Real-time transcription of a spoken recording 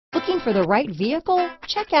Looking for the right vehicle?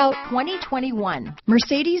 Check out 2021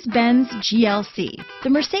 Mercedes-Benz GLC. The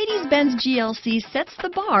Mercedes-Benz GLC sets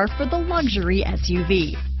the bar for the luxury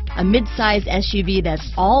SUV. A mid-size SUV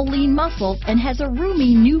that's all lean muscle and has a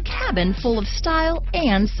roomy new cabin full of style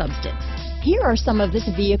and substance. Here are some of this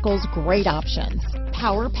vehicle's great options: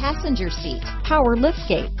 power passenger seat, power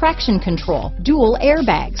liftgate, traction control, dual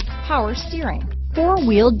airbags, power steering,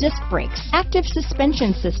 four-wheel disc brakes, active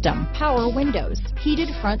suspension system, power windows, heated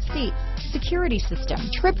front seats, security system,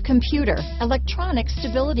 trip computer, electronic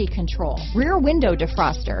stability control, rear window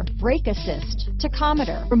defroster, brake assist,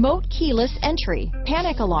 tachometer, remote keyless entry,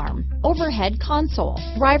 panic alarm, overhead console,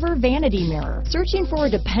 driver vanity mirror. Searching for a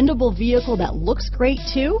dependable vehicle that looks great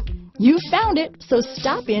too? You found it, so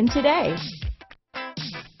stop in today.